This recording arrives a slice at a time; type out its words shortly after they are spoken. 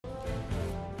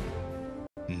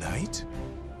Knight?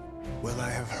 Well, I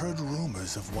have heard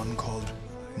rumors of one called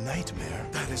Nightmare.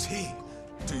 That is he.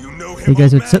 Do you know him? Hey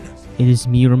guys, what's up? It is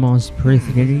me, Ramon's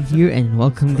Perthinator here, and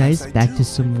welcome guys back to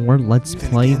some more Let's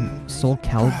Play Soul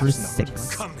Calibur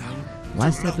 6.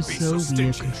 Last episode,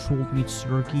 we controlled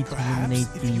Mitsurugi to eliminate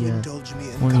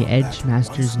one of the Edge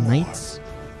Master's Knights.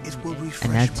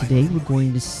 And now today, we're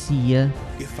going to see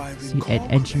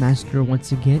Edge Master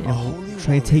once again, and we'll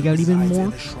try to take out even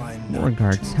more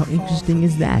guards. How interesting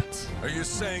is that? Are you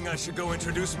saying I should go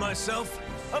introduce myself?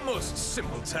 A most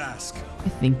simple task. I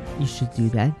think you should do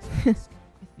that.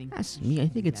 Ask me, I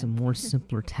think it's a more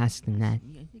simpler task than that.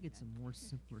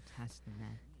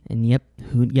 And yep,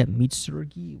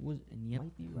 Mitsurugi was.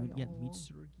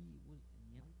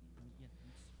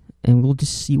 And we'll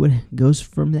just see what goes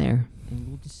from there.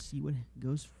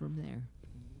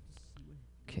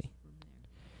 Okay.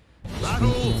 Battle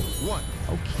 1.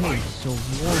 Okay, so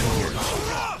Warrior.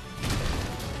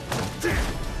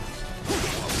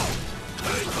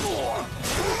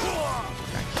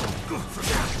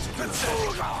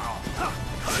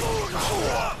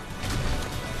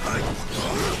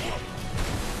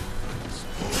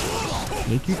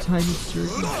 Take your time,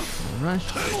 Mitsurugi. Don't rush.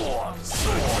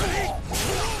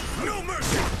 No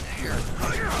mercy.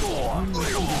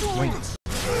 Right.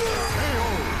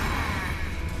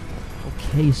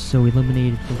 Okay, so we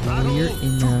eliminated the warrior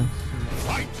in the.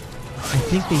 I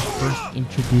think they first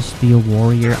introduced the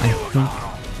warrior. I think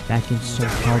back in Soul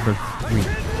Calibur 3.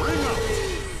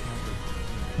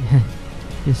 Yeah,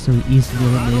 just so easily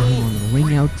eliminated him on the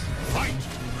ring out.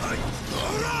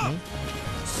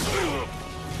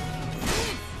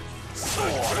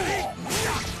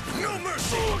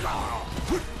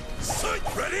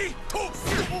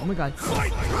 Oh my god.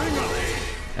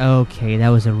 Okay, that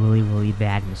was a really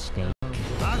bad mistake.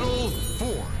 Battle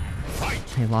 4.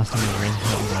 Fight. I lost on the ring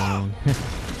of my own. Okay,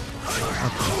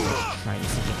 let's try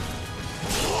this again.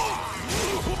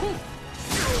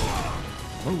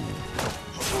 Whoa.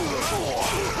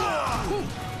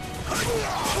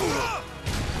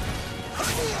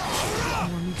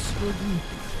 Come on, Mitsurugi.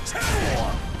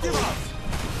 Give up.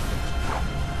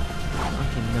 Not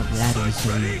getting up that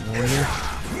easily, warrior.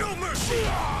 No mercy.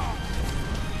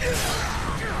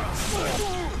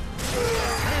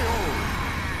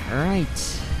 Alright.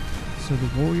 So the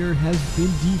warrior has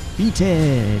been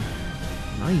defeated.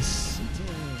 Nice.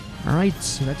 Alright,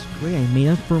 so that's great. I made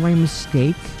up for my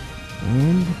mistake.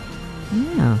 And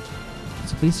yeah.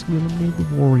 So basically eliminated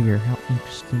the warrior. How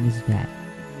interesting is that?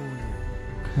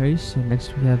 Okay, so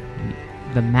next we have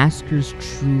the Master's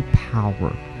True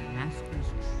Power.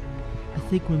 I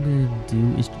think what I'm gonna do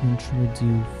is I'm gonna try to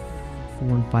do 4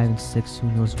 and 5 and 6. Who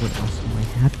knows what else might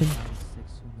happen?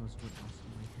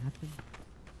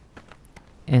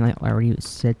 And I already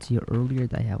said to you earlier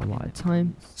that I have a lot of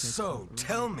time. So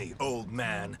tell me, old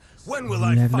man, when will You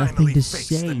I have finally nothing to face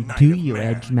say, the Knight do of you,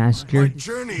 Man? Edge Master? My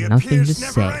journey Nothing to appears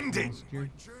say. never-ending.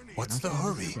 What's the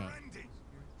hurry?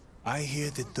 I hear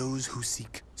that those who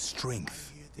seek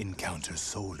strength encounter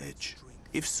soul edge.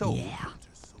 If so,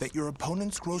 that your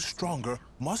opponents grow stronger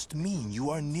must mean you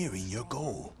are nearing your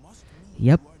goal.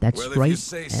 Yep, that's Well, if right, you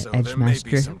say so, Edge there may be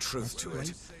Master. some truth to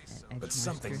it. But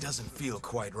something doesn't feel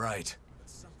quite right.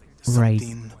 Right.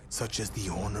 Something such as the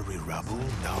ornery rabble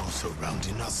now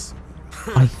surrounding us.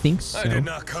 I think so. I did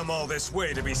not come all this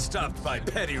way to be stopped by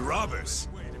petty robbers.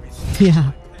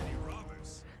 Yeah.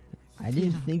 I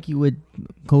didn't think you would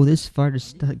go this far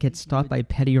to get stopped by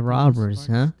petty robbers,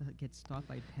 huh?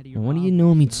 And what do you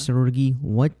know, Mitsurugi?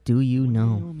 What do you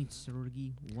know?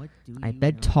 I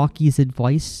bet Taki's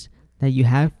advice that you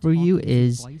have for you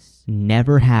is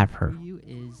never have her.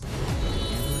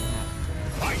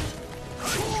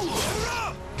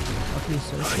 Okay,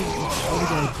 so I think all we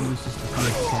gotta do is just be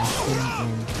assassin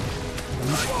and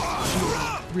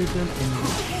rhythm and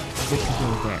get to go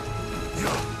there.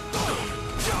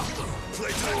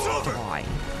 Playtime's over. Why?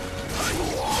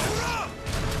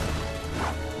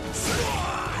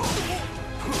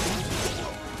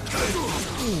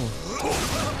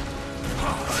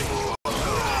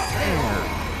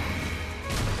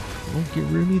 Won't get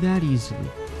rid of me that easily.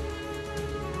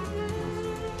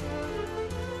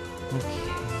 Okay,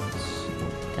 so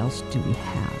what else do we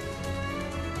have?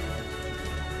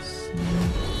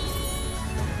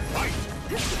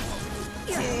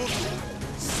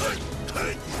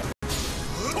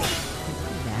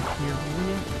 Back here, will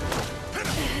you?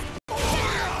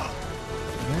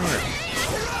 There.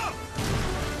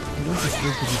 You don't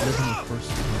deserve to be living the first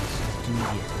place, do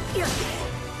you?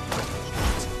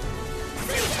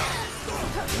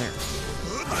 There.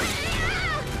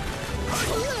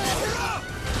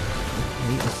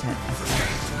 Okay,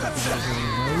 is that really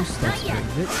low? close. That's good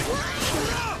of it.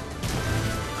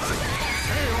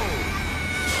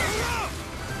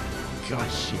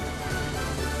 Gosh, shit.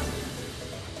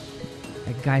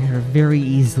 I got her very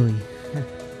easily. Okay,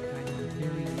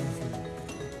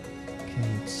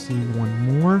 let's see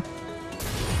one more.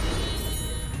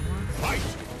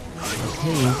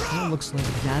 Okay, it kind of looks like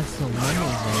that's a level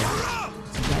there.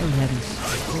 It's a guy who hadn't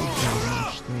skilled very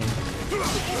much there.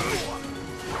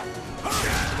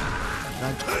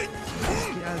 God,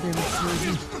 get out of there,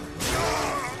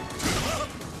 Maturity.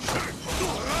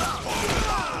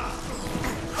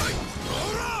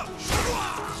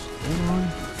 Hold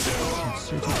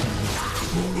on.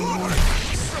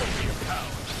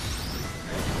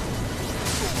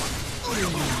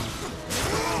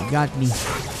 You got me.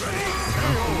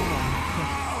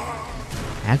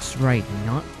 That's right,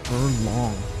 not for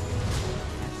long.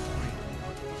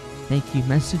 Thank you,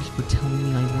 message, for telling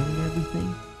me I won and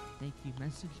everything. Thank you,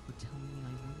 message, for telling me I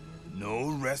won and everything. No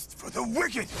rest for the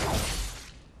wicked!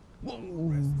 Whoa.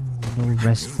 No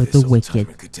rest for the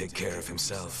wicked. Could take care of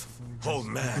himself. Oh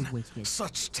man,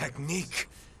 such technique.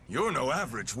 You're no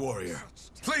average warrior.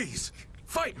 Please,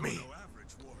 fight me.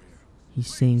 He's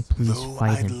saying please Though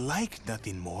fight I'd him. like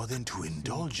nothing more than to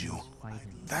indulge you.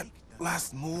 That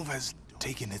last move has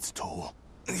taken its toll.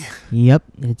 Yep,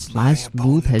 its My last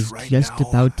move has opponent right just now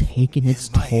about taken its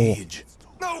is my toll. age.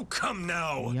 No, come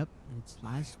now. Yep, its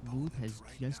last move has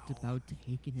just about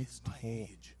taken its toll.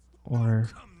 Or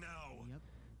Come now.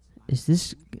 is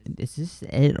this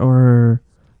it, or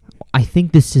I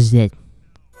think this is it.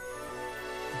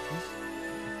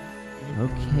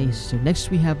 Okay, so next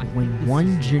we have when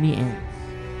one journey ends.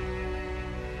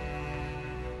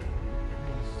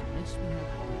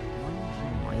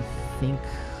 I think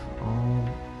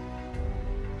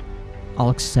I'll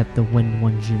accept the when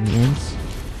one journey ends.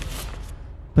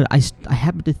 But I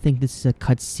happen to think this is a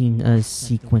cutscene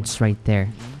sequence right there.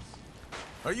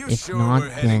 Are you If sure not, we're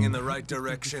heading in then- the right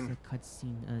direction?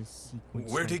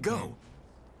 Where'd he go?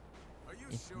 Are you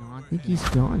If sure not, I we're think he's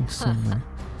gone somewhere.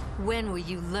 When will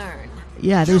you learn?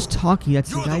 Yeah, there's Taki. That's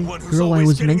the You're guy, the one who's girl I always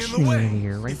was getting in the mentioning way.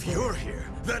 earlier, right If there. you're here,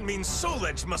 that means Soul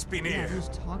Edge must be Yeah, near. there's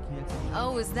Taki. That's the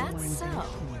Oh, is girl that I was so?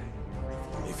 mentioning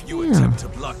earlier. If you Yeah. attempt to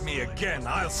block me again,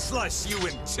 I'll slice you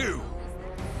in two.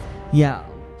 Yeah, I'll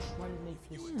try to make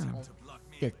this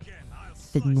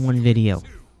fit in one video.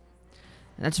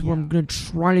 That's what I'm gonna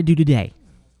try to do today.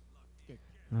 I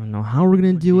don't know how we're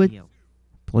gonna do it,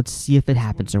 but let's see if it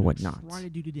happens or whatnot. I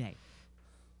don't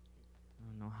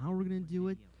know how we're gonna do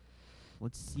it.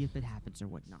 Let's see if it happens or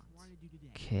whatnot.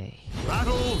 Okay.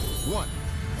 Battle one.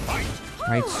 Fight.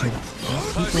 Right, so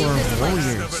these people are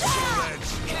warriors.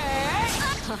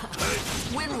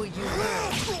 When will you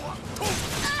learn?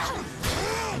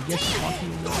 I guess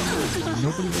talking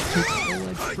nobody will take Soul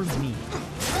Edge from me.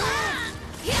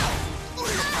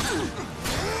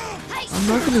 I'm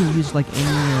not gonna use like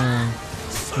any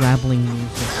scrabbling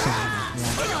moves or something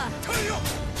like that.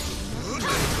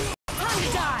 Time to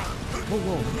die. Whoa,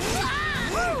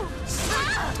 whoa.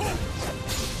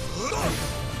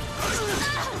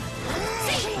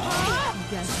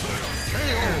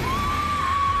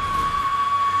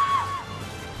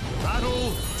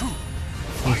 Battle two.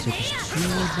 Okay, so just 2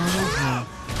 more battles now.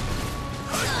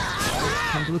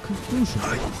 Come to a conclusion.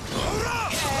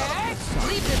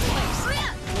 Leave this place.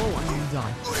 Whoa, I'm gonna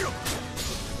die.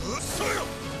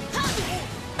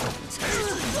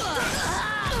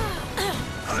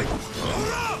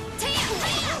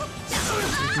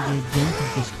 If you get a dent, you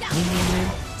just hang in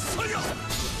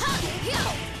there.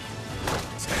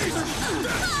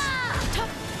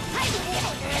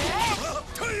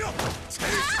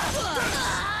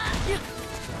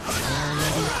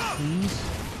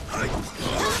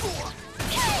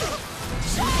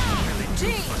 Already,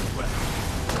 please.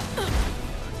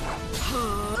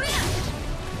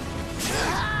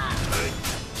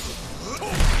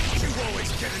 You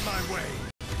always get in my way.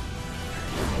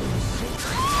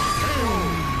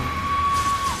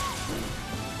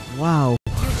 Wow,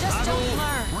 You just don't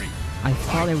learn. I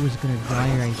thought I was gonna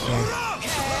die right there.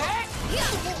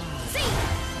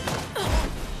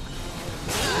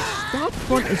 Stop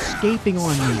front escaping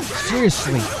on me,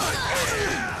 seriously.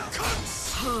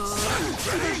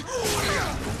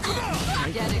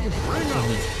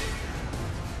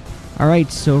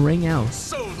 Alright, so ring out.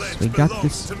 Soul Edge We got belongs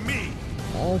this to me.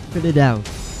 all fitted out.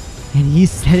 And he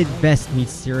said it best,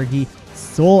 Mitsurugi.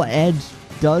 Soul Edge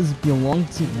does belong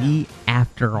to me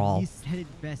after all. He said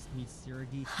it best,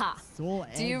 Mitsurugi. Ha. Soul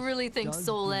Do you Edge really think does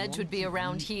Soul Edge belong would be to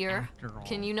around me here? after all.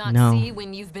 Can you not No. see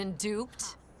when you've been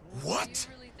duped? What?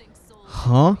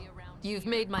 Huh? You've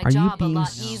made my Are you job a being lot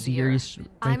easier. serious right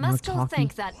I now must go talking?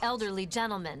 thank that elderly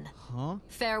gentleman. Huh?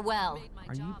 Farewell.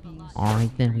 Are you being...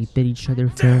 Alright then, we bid each other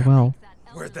farewell.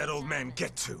 Where'd that old man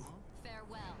get to?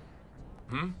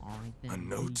 Alright then, A we bid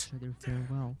note? each other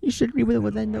farewell. You should read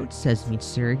what that note says,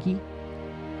 Mitsurugi.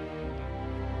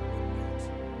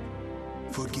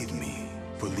 Forgive me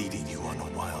for leading you on a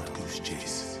wild goose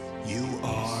chase. You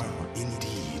are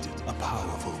indeed a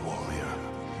powerful warrior.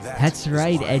 That's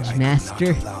right, is why Edge I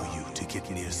Master. cannot allow you to get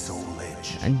near Soul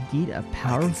Edge. Indeed, a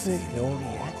powerful say no warrior.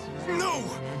 more. No!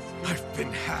 I've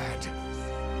been had.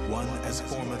 One as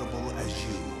formidable as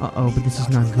you. Uh-oh, but this is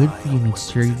not good for you,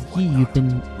 Mitsurugi. You've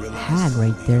been had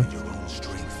right there. Your own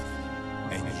strength,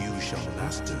 and you shall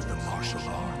master the martial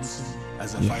arts.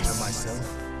 As a Yes. fighter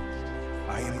myself,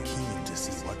 I am keen to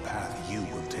see what path you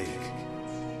will take.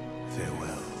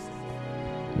 Farewell.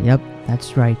 Yep,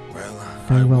 that's right. Well,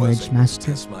 Farewell, I was Edge able to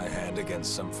Master. test my hand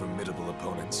against some formidable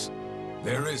opponents.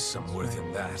 There is some worth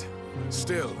in that.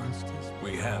 Still,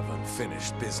 we have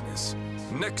unfinished business.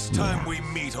 Next time we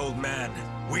meet, old man,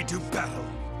 we do battle.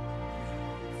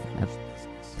 Yep.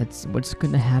 That's what's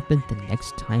gonna happen the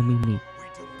next time we meet.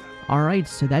 Alright,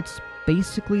 so that's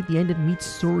basically the end of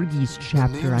Mitsurugi's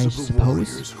chapter, I the names of the suppose.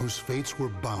 warriors whose fates were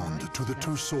bound to the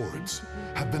two swords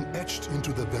have been etched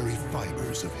into the very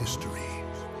fibers of history.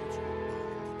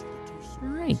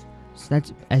 Alright, so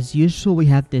that's, as usual, we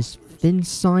have this fin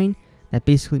sign that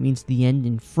basically means the end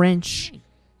in French.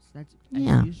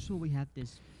 Yeah.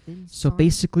 So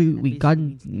basically, we got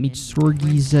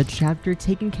Mitsurugi's chapter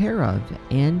taken care of,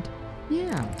 and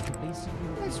yeah,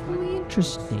 that's really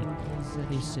interesting.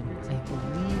 Listen, I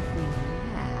believe we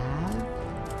have.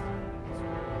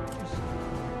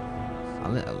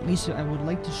 At least I would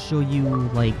like to show you,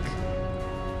 like,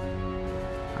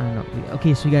 I don't know.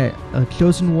 Okay, so we got a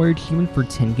chosen warrior human for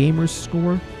 10 gamers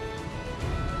score.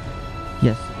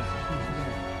 Yes.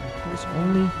 There's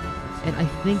only, and I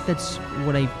think that's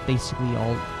what I basically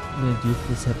all I'm gonna do for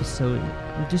this episode.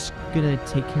 I'm just gonna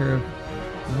take care of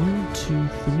 1, 2,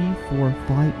 3, 4,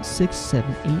 5, 6,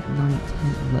 7, 8, 9, 10,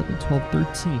 11, 12,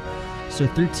 13. So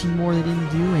 13 more they didn't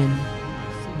do, and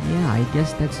yeah, I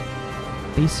guess that's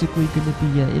basically gonna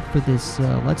be it for this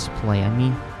Let's Play. I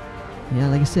mean, yeah,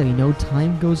 like I said, you know,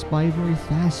 time goes by very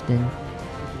fast, and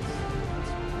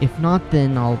if not,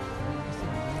 then I'll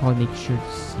probably make sure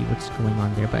to see what's going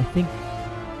on there. But I think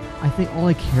all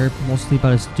I care mostly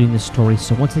about is doing the story.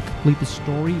 So once I complete the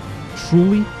story,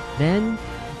 truly, then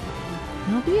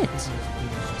that'll be it.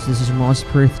 So this is Ross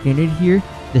Perth ended here.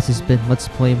 This has been Let's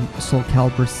Play Soul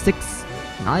Calibur 6.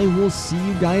 And I will see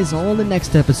you guys all in the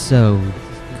next episode.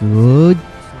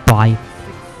 Goodbye.